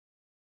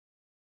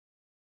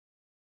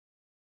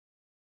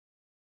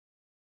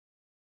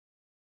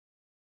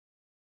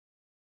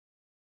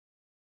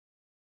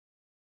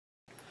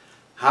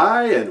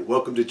Hi, and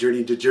welcome to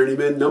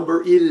Journeyman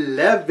number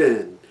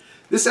 11.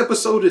 This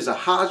episode is a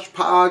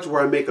hodgepodge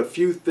where I make a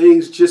few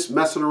things just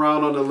messing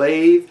around on the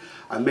lathe.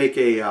 I make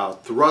a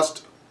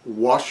thrust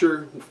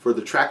washer for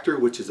the tractor,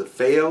 which is a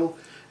fail.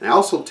 And I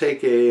also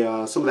take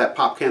some of that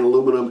pop can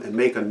aluminum and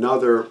make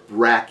another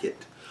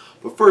bracket.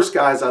 But first,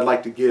 guys, I'd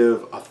like to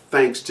give a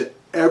thanks to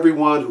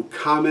everyone who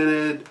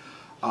commented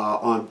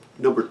on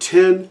number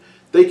 10.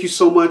 Thank you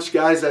so much,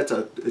 guys.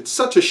 It's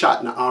such a shot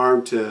in the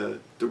arm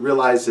to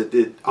realize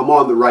that I'm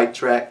on the right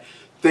track.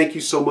 Thank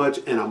you so much,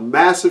 and a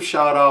massive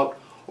shout out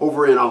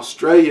over in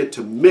Australia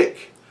to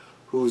Mick,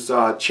 whose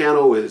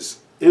channel is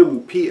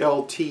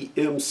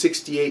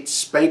MPLTM68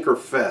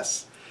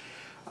 Spankerfest.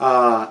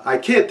 I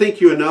can't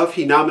thank you enough.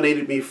 He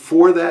nominated me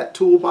for that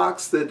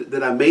toolbox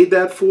that I made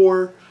that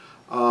for.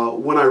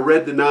 When I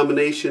read the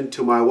nomination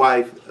to my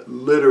wife,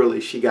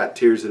 literally she got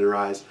tears in her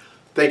eyes.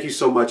 Thank you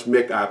so much,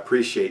 Mick. I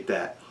appreciate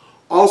that.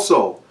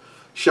 Also,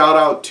 shout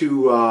out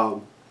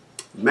to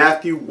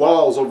Matthew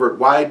Walls over at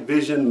Wide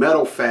Vision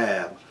Metal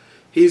Fab.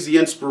 He's the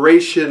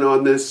inspiration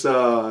on this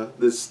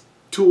this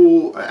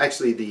tool,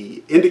 actually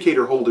the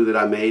indicator holder that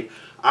I made.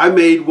 I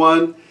made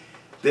one,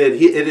 then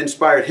it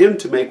inspired him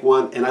to make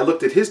one, and I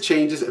looked at his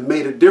changes and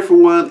made a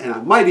different one, and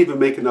I might even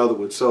make another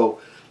one. So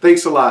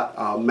thanks a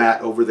lot,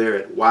 Matt, over there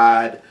at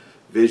Wide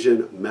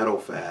Vision Metal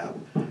Fab.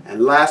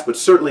 And last but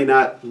certainly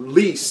not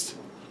least,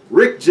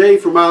 Rick J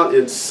from out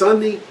in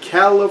sunny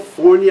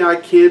California. I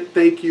can't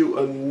thank you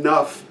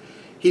enough.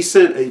 He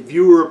sent a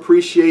viewer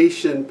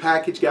appreciation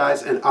package,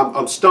 guys, and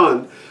I'm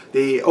stunned.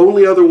 The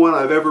only other one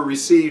I've ever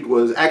received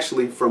was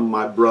actually from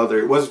my brother.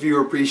 It was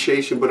viewer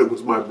appreciation, but it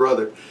was my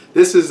brother.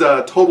 This is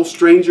a total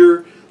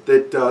stranger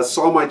that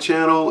saw my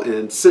channel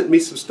and sent me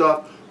some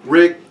stuff.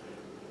 Rick,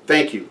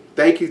 thank you.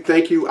 Thank you,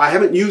 thank you. I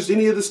haven't used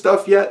any of the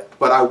stuff yet,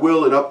 but I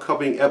will in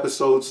upcoming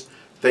episodes.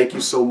 Thank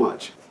you so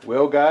much.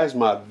 Well, guys,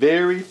 my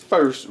very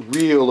first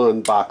real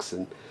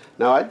unboxing.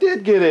 Now, I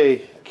did get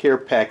a care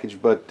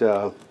package, but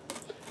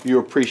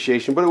viewer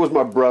appreciation, but it was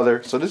my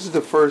brother. So this is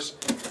the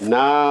first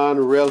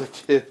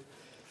non-relative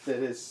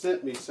that has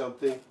sent me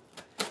something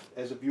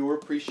as a viewer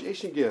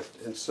appreciation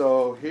gift. And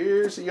so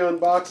here's the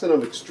unboxing.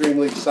 I'm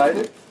extremely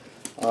excited.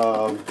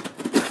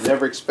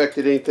 Never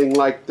expected anything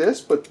like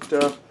this, but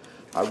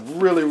I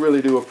really,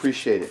 really do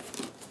appreciate it.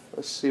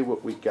 Let's see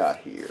what we got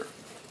here.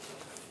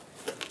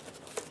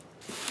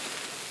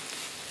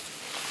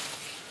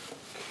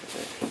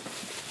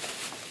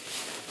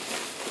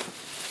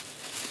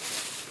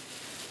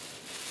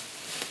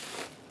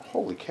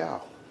 Holy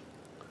cow.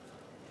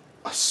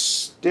 A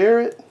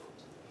Starrett.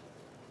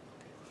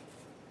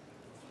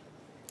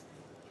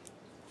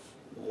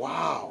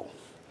 Wow.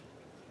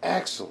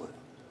 Excellent.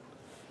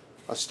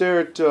 A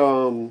Starrett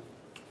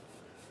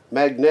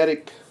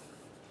magnetic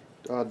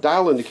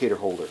dial indicator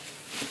holder.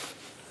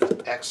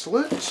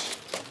 Excellent.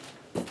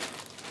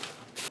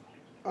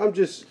 I'm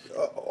just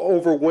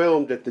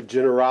overwhelmed at the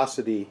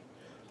generosity.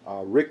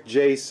 Rick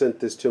J sent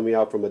this to me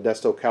out from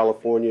Modesto,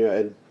 California,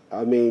 and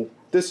I mean,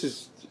 this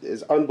is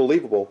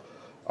unbelievable.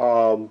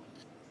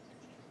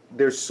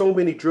 There's so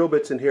many drill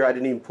bits in here, I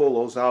didn't even pull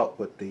those out,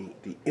 but the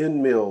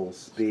end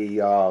mills,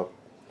 the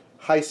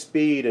high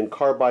speed and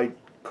carbide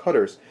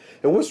cutters.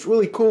 And what's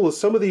really cool is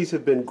some of these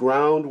have been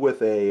ground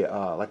with a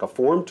like a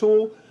form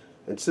tool,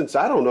 and since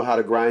I don't know how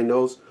to grind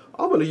those,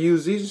 I'm going to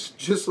use these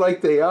just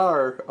like they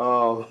are.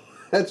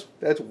 That's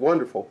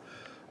wonderful.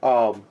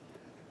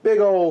 Big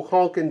old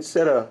honking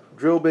set of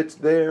drill bits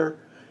there.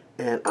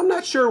 And I'm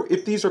not sure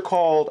if these are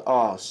called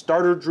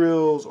starter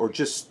drills or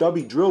just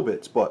stubby drill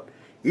bits, but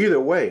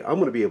either way, I'm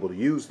going to be able to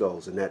use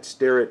those. And that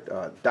Starrett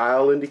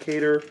dial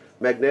indicator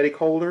magnetic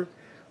holder,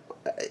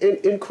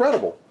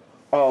 incredible.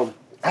 I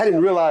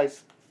didn't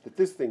realize that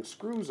this thing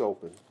screws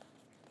open.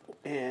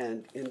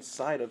 And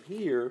inside of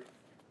here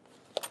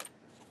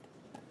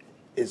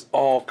is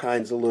all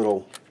kinds of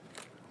little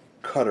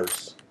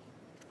cutters.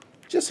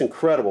 Just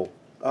incredible.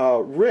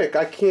 Rick,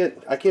 I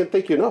can't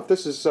thank you enough.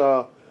 This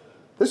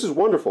is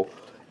wonderful,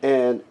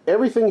 and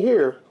everything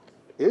here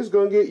is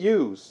going to get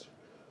used.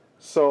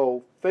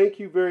 So thank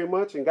you very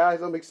much, and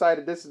guys, I'm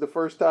excited. This is the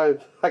first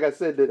time, like I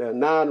said, that a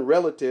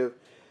non-relative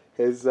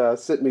has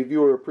sent me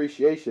viewer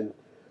appreciation.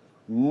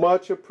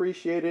 Much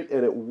appreciated,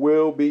 and it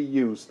will be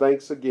used.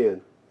 Thanks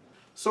again.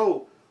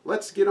 So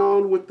let's get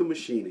on with the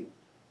machining.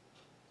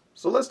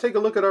 So let's take a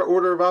look at our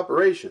order of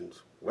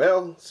operations.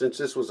 Well, since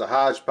this was a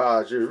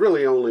hodgepodge, there's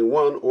really only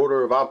one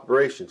order of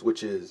operations,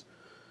 which is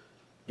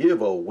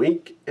give a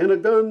wink and a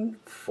gun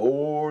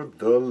for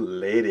the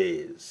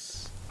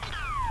ladies.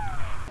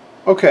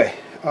 Okay,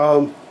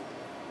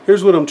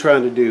 here's what I'm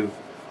trying to do.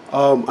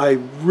 I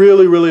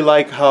really, really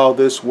like how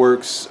this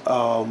works,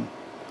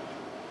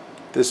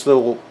 this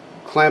little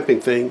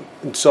clamping thing,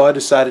 and so I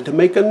decided to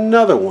make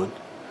another one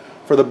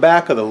for the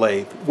back of the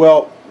lathe.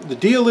 Well, the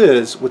deal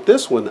is, with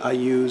this one, I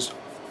used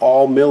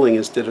all milling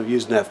instead of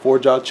using that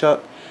 4-jaw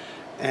chuck,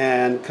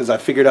 and because I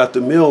figured out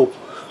the mill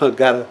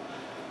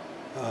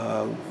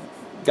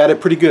got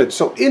it pretty good.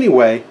 So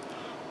anyway,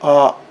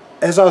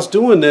 as I was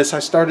doing this, I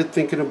started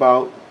thinking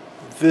about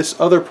this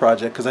other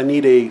project because I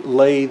need a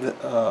lathe,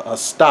 a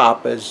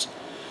stop. As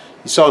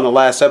you saw in the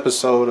last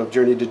episode of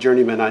Journey to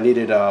Journeyman, I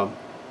needed a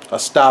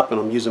stop, and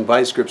I'm using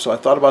vice grip, so I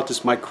thought about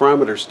this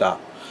micrometer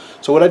stop.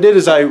 So what I did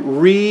is I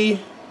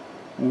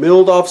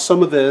milled off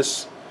some of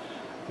this,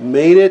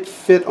 made it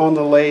fit on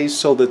the lathe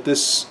so that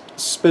this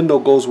spindle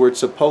goes where it's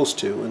supposed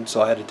to, and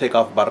so I had to take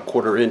off about a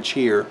 1/4 inch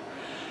here.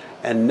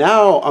 And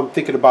now I'm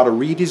thinking about a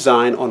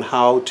redesign on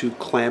how to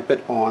clamp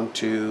it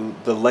onto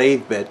the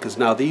lathe bed, because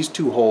now these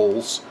two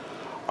holes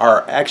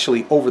are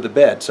actually over the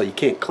bed, so you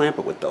can't clamp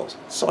it with those.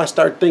 So I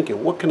started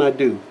thinking, what can I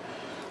do?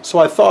 So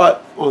I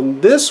thought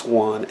on this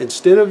one,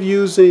 instead of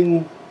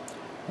using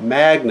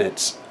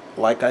magnets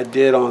like I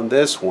did on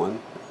this one,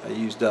 I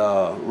used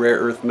rare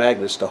earth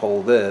magnets to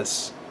hold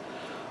this.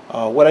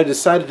 What I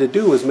decided to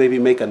do was maybe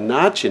make a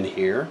notch in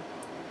here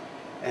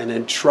and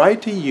then try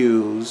to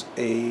use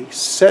a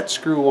set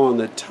screw on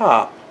the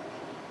top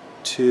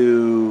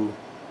to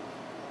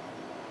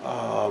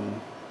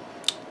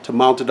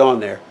mount it on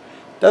there.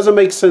 Doesn't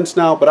make sense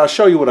now, but I'll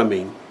show you what I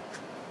mean.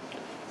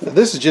 Now,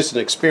 this is just an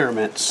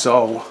experiment,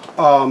 so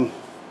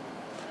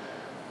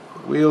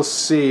we'll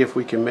see if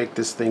we can make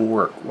this thing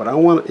work. What I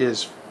want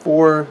is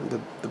for the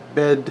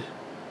bed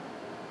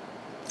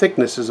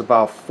thickness is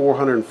about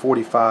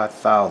 445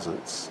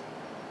 thousandths.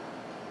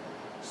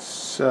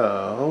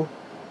 So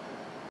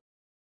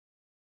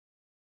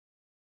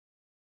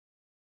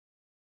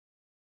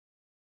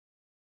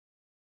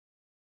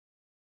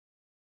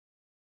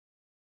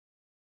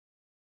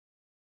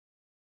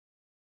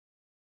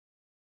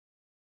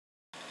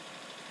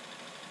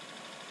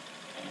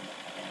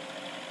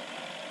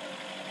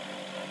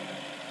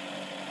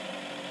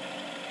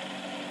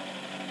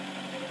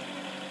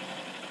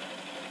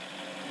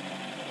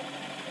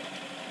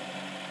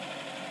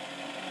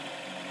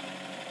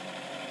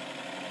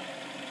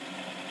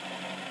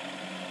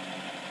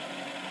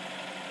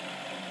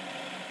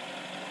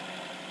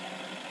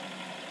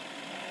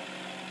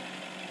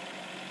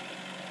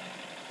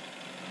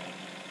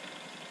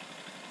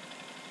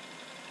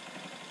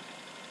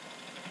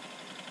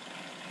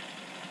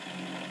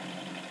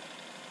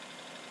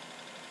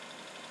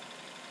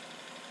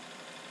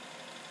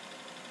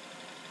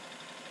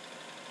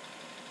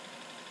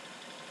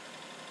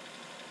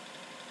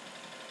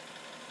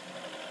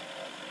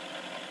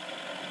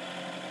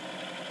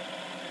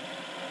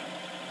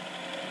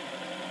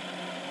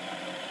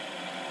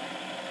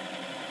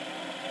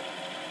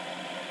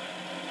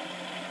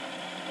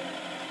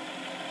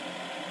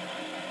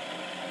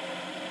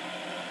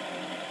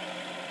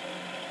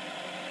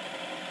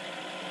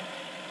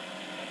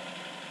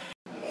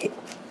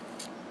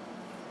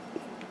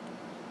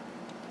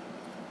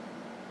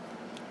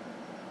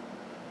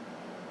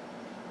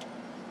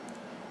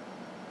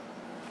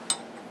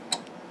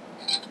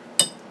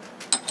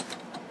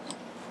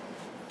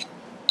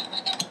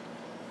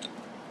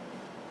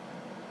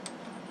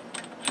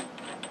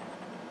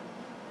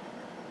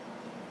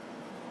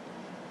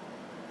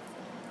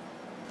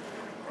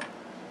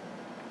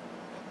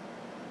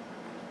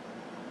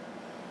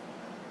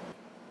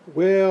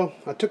well,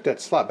 I took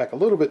that slot back a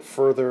little bit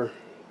further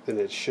than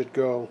it should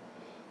go,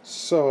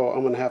 so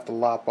I'm going to have to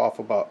lop off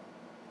about,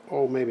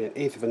 maybe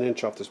 1/8 of an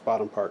inch off this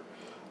bottom part.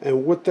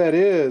 And what that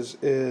is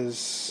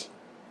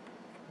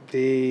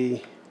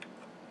the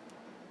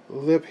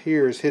lip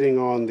here is hitting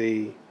on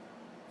the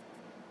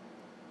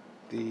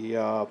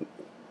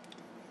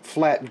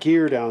flat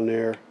gear down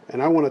there,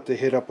 and I want it to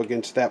hit up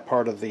against that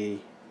part of the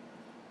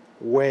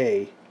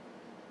way.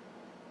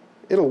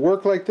 It'll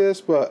work like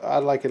this, but I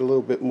like it a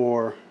little bit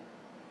more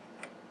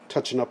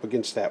touching up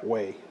against that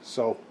way.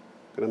 So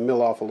I'm going to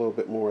mill off a little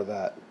bit more of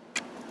that.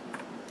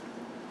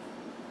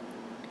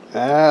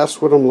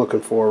 That's what I'm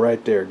looking for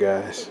right there,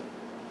 guys.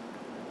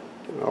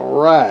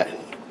 Alright,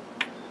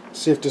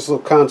 see if this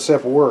little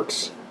concept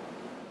works.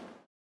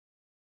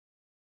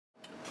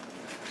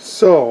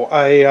 So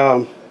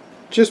I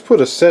just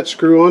put a set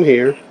screw on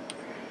here,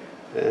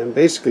 and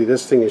basically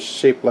this thing is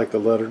shaped like the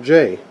letter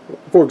J,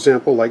 for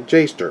example, like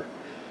J-ster.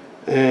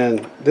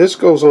 And this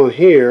goes on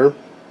here,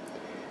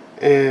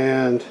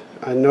 and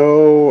I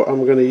know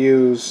I'm going to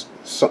use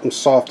something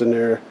soft in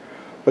there,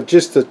 but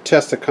just to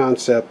test the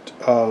concept,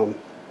 I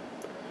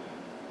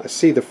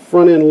see the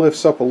front end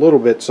lifts up a little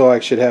bit, so I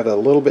should have a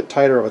little bit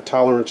tighter of a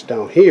tolerance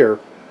down here,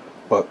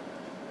 but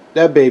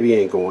that baby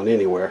ain't going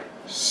anywhere.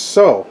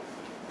 So,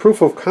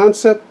 proof of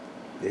concept,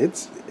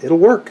 it'll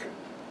work.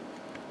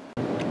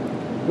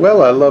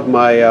 Well, I love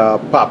my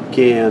pop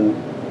can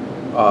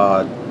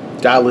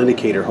dial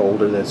indicator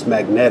holder that's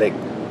magnetic,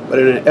 but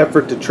in an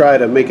effort to try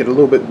to make it a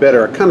little bit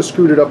better, I kind of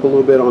screwed it up a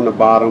little bit on the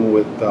bottom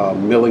with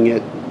milling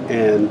it,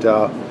 and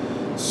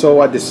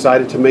so I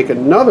decided to make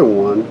another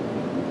one.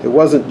 It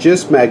wasn't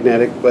just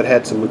magnetic, but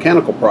had some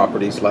mechanical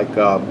properties, like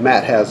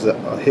Matthew has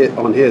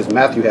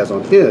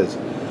on his.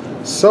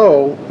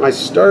 So I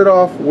started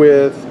off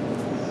with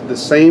the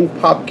same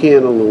pop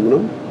can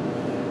aluminum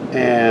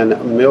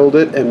and milled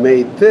it and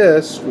made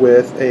this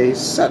with a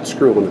set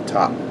screw on the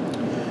top.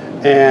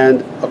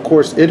 And of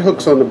course it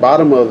hooks on the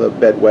bottom of the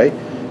bedway,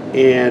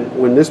 and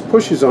when this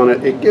pushes on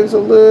it, it gives a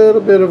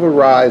little bit of a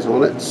rise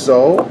on it.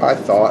 So I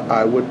thought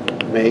I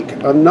would make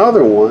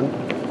another one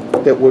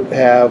that would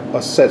have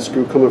a set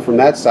screw coming from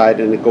that side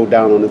and it go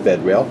down on the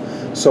bed rail.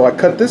 So I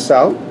cut this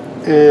out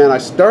and I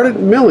started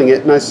milling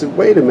it, and I said,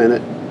 wait a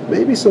minute,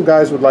 maybe some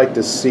guys would like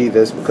to see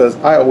this, because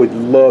I always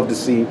love to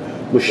see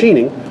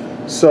machining.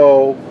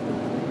 So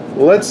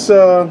let's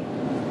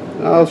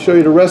I'll show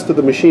you the rest of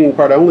the machining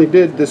part. I only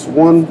did this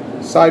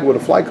one side with a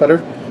fly cutter,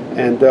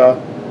 and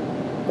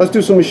let's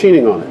do some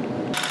machining on it.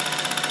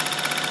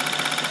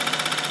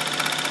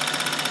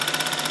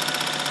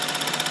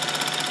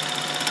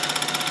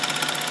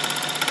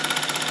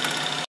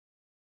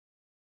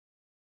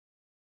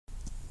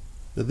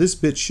 Now this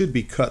bit should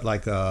be cut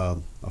like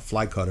a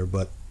fly cutter,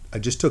 but I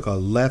just took a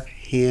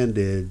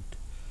left-handed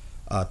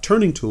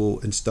turning tool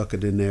and stuck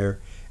it in there,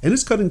 and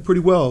it's cutting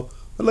pretty well.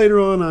 But later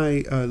on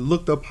I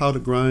looked up how to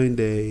grind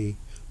a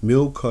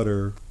mill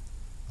cutter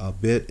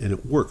bit, and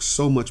it works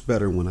so much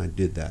better when I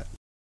did that.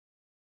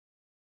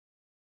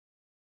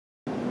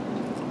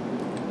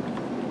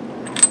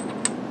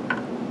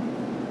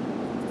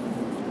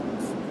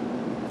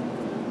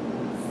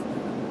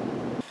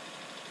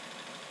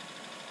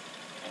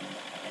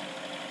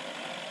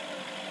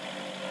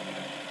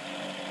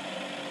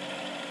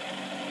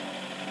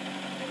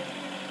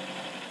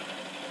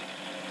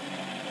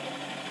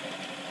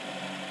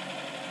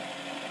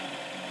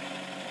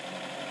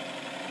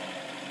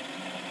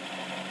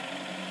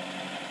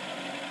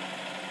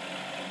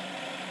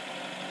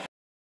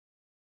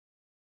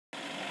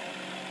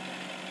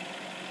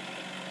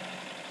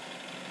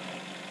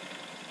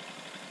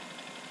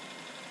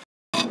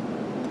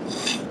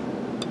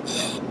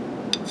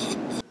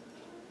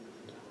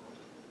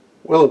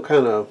 Well, I'm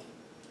kind of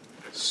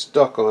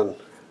stuck on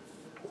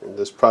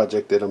this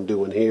project that I'm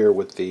doing here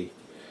with the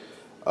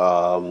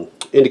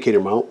indicator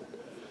mount.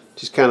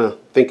 Just kind of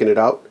thinking it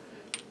out.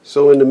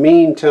 So in the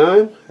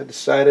meantime, I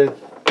decided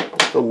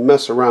to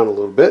mess around a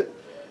little bit.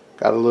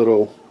 Got a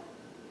little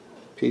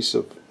piece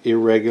of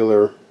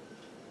irregular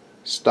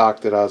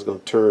stock that I was going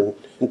to turn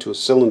into a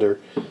cylinder.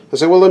 I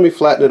said, well, let me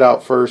flatten it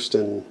out first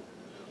and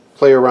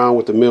play around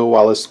with the mill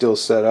while it's still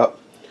set up.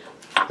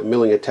 The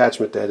milling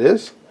attachment, that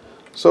is.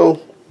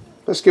 So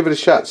let's give it a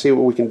shot, see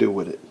what we can do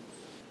with it.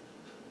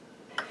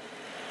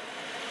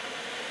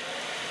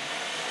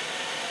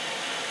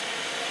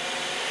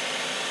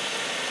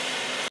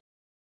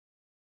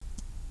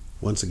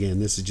 Once again,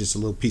 this is just a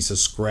little piece of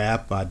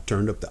scrap. I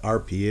turned up the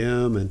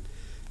RPM and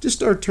just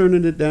started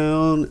turning it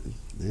down,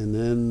 and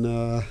then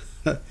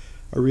I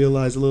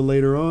realized a little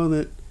later on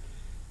that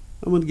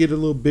I'm going to get a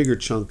little bigger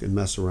chunk and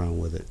mess around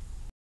with it.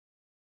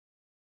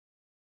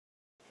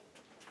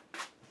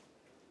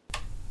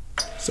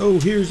 So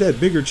here's that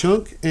bigger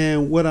chunk,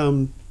 and what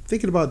I'm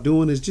thinking about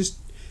doing is just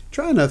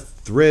trying to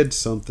thread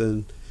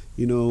something,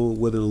 you know,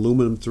 with an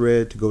aluminum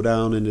thread to go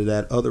down into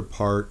that other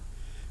part,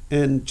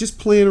 and just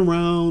playing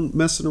around,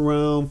 messing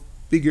around,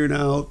 figuring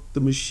out the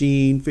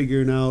machine,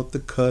 figuring out the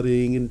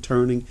cutting and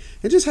turning,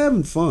 and just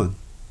having fun.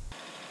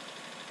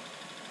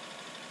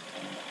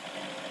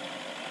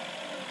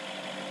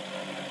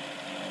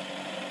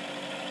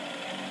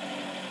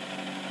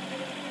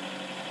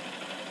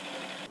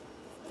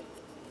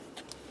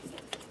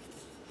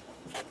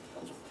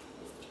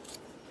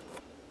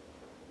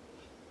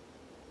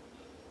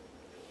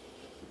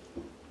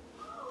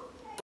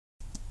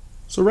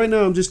 So right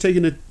now I'm just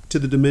taking it to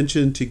the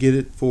dimension to get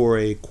it for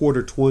a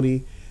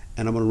 1/4-20,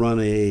 and I'm going to run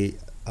a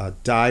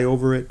die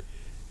over it,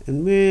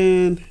 and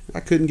man, I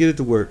couldn't get it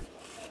to work.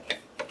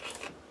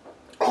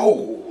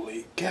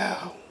 Holy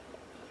cow.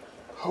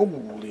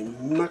 Holy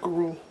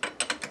mackerel.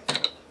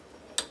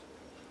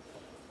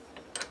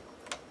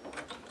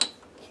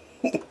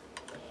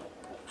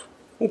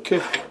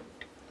 Okay.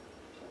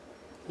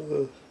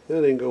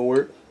 That ain't gonna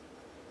work.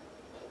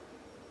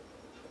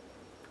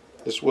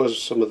 This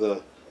was some of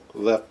the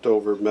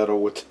leftover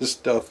metal with the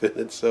stuff in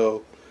it,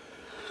 so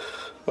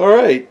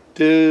alright,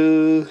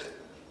 it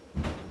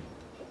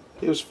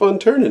was fun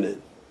turning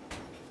it.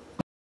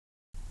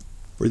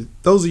 For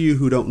those of you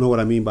who don't know what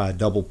I mean by a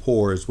double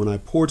pour, is when I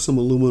poured some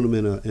aluminum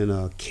in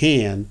a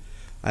can,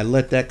 I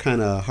let that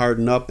kind of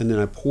harden up, and then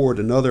I poured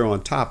another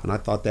on top, and I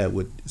thought that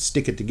would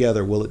stick it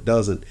together. Well, it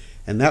doesn't,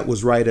 and that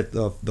was right at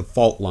the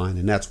fault line,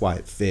 and that's why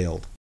it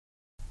failed.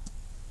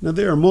 Now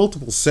there are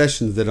multiple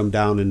sessions that I'm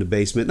down in the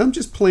basement, and I'm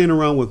just playing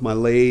around with my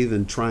lathe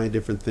and trying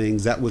different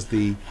things. That was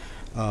the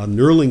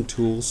knurling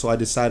tool, so I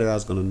decided I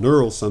was going to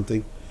knurl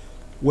something.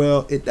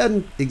 Well, it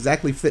doesn't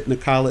exactly fit in the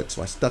collet,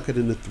 so I stuck it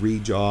in the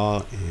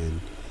 3-jaw,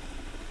 and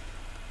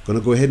going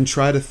to go ahead and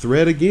try to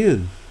thread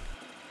again.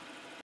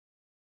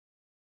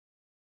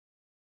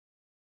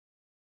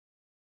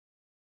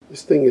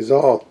 This thing is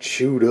all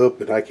chewed up,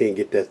 and I can't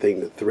get that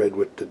thing to thread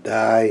with the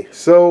die,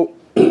 so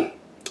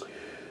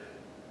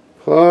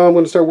I'm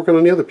going to start working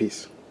on the other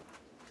piece.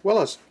 Well,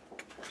 I was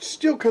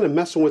still kind of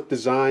messing with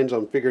designs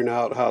on figuring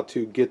out how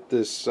to get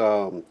this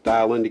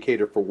dial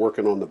indicator for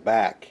working on the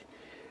back.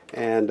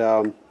 And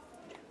I'm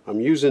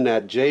using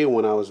that J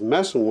when I was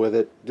messing with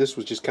it. This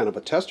was just kind of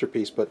a tester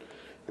piece, but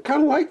I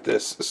kind of like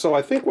this, so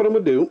I think what I'm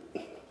going to do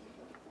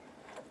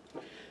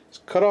is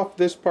cut off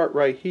this part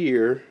right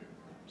here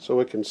so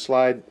it can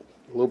slide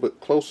a little bit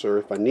closer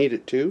if I need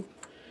it to,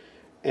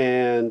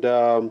 and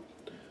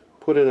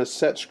put in a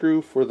set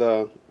screw for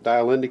the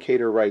dial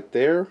indicator right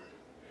there.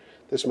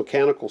 This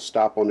mechanical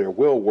stop on there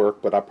will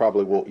work, but I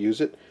probably won't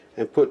use it,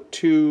 and put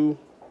 2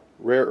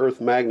 rare earth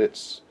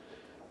magnets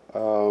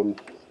under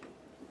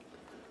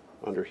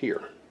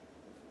here.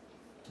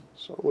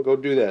 So I'm going to go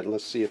do that and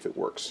let's see if it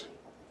works.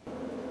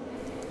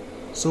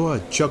 So I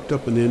chucked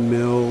up an end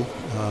mill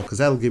because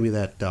that'll give me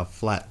that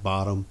flat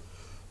bottom.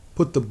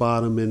 Put the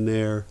bottom in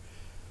there,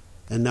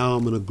 and now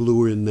I'm going to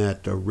glue in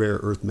that rare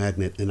earth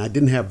magnet, and I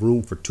didn't have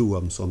room for 2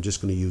 of them, so I'm just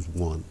going to use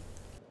 1.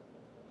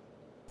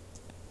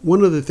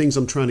 One of the things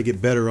I'm trying to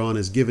get better on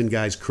is giving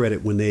guys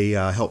credit when they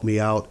help me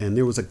out, and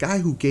there was a guy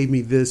who gave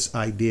me this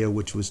idea,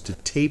 which was to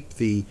tape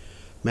the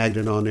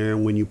magnet on there,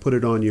 and when you put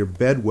it on your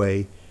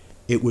bedway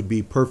it would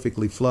be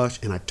perfectly flush,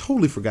 and I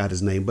totally forgot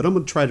his name, but I'm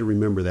going to try to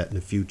remember that in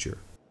the future.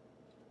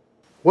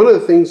 One of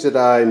the things that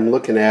I'm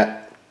looking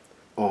at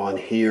on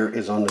here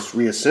is on this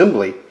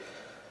reassembly,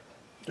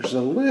 there's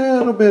a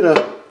little bit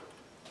of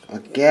a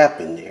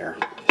gap in there,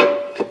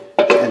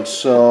 and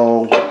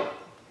so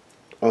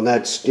on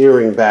that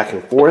steering back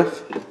and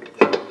forth.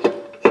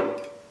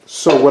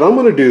 So what I'm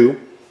going to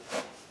do,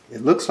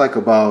 it looks like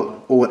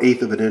about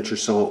 1/8 of an inch or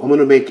so, I'm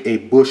going to make a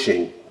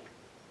bushing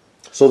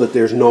so that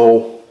there's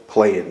no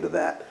play into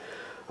that.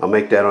 I'll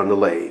make that on the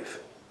lathe.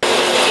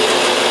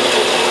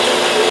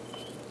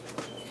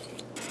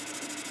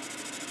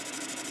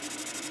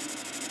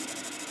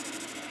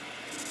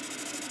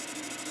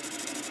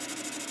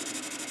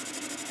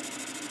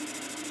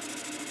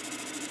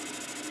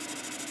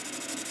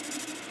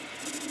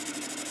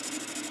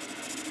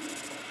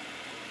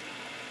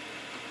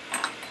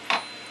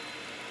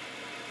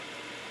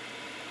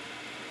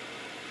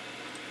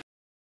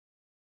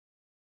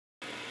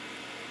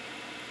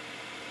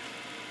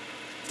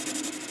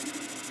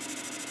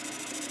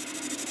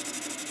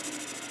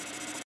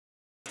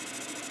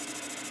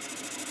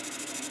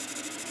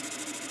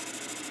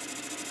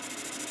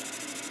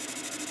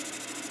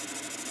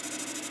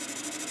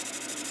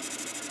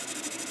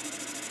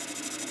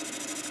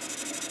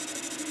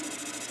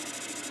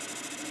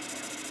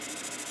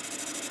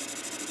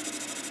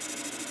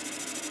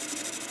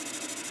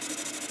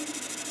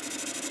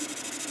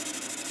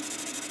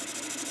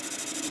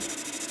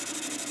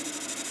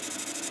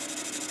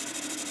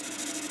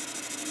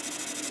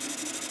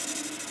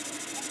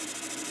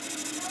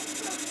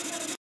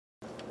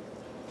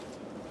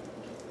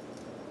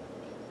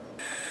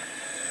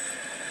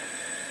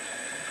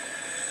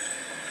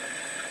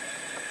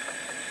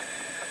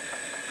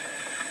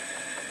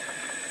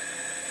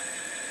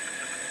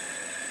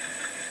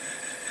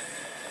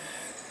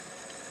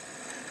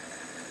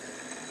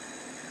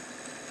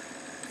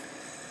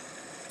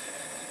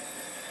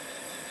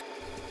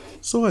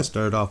 So I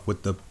started off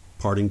with the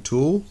parting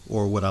tool,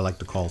 or what I like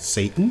to call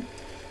Satan,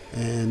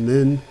 and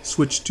then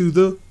switched to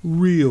the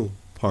real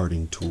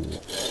parting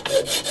tool.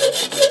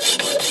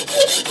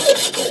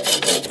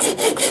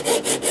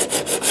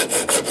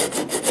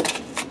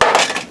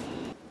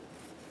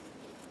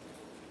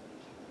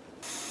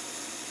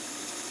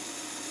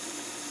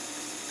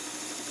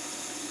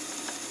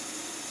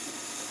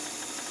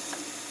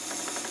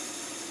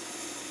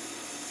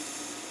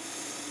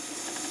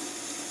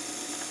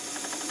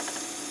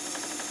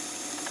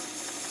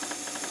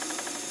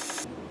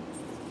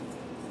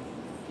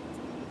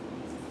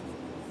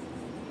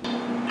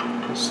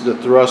 This is the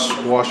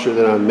thrust washer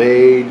that I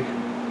made.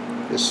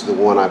 This is the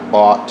one I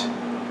bought.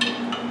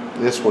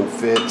 This one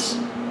fits.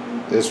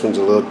 This one's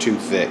a little too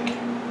thick.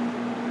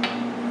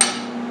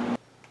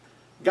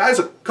 Guys,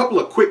 a couple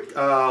of quick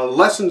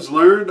lessons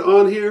learned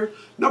on here.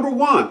 Number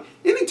one,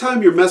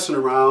 anytime you're messing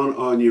around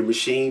on your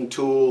machine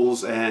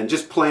tools and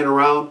just playing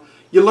around,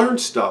 you learn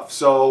stuff.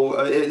 So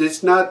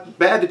it's not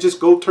bad to just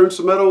go turn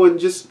some metal and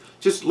just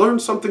learn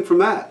something from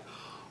that.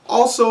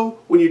 Also,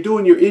 when you're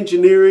doing your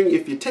engineering,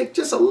 if you take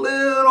just a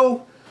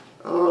little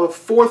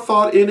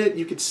forethought in it,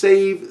 you could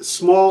save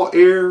small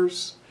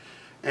errors.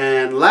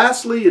 And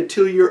lastly,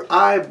 until your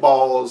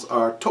eyeballs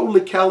are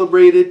totally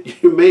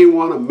calibrated, you may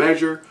want to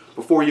measure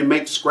before you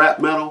make scrap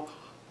metal.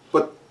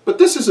 But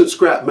this isn't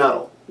scrap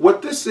metal.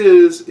 What this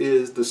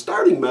is the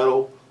starting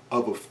metal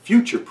of a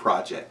future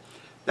project.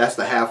 That's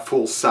the half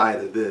full side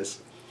of this.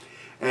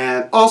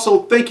 And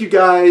also, thank you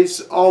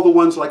guys, all the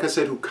ones, like I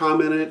said, who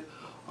commented.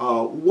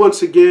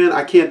 Once again,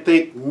 I can't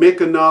thank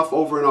Mick enough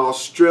over in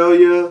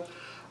Australia,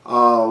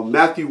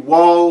 Matthew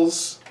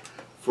Walls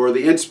for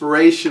the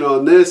inspiration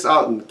on this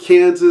out in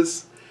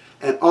Kansas,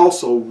 and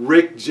also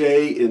Rick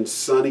J in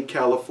sunny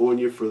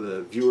California for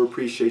the viewer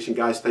appreciation.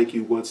 Guys, thank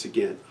you once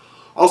again.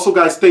 Also,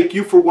 guys, thank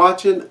you for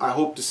watching. I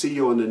hope to see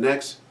you on the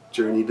next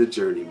Journey to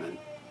Journeyman.